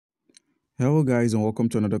Hello guys, and welcome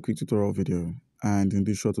to another quick tutorial video. And in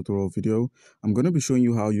this short tutorial video, I'm going to be showing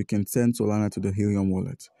you how you can send Solana to the Helium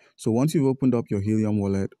wallet. So once you've opened up your Helium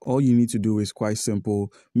wallet, all you need to do is quite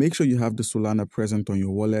simple. Make sure you have the Solana present on your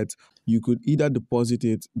wallet. You could either deposit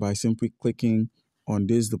it by simply clicking on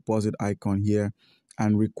this deposit icon here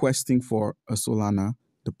and requesting for a Solana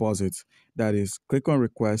deposit. That is, click on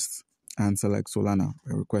request and select Solana.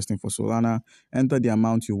 We're requesting for Solana. Enter the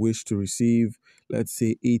amount you wish to receive. Let's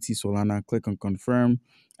say 80 Solana. Click on confirm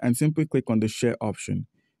and simply click on the share option.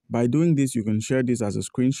 By doing this, you can share this as a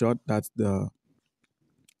screenshot. That's the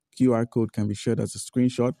QR code can be shared as a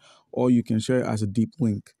screenshot, or you can share it as a deep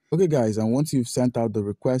link. Okay guys, and once you've sent out the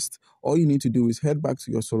request, all you need to do is head back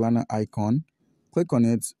to your Solana icon, click on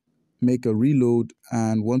it, make a reload,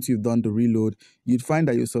 and once you've done the reload, you'd find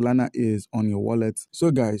that your Solana is on your wallet. So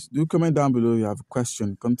guys, do comment down below if you have a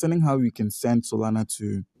question concerning how you can send Solana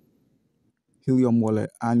to Helium wallet,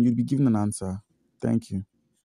 and you'll be given an answer. Thank you.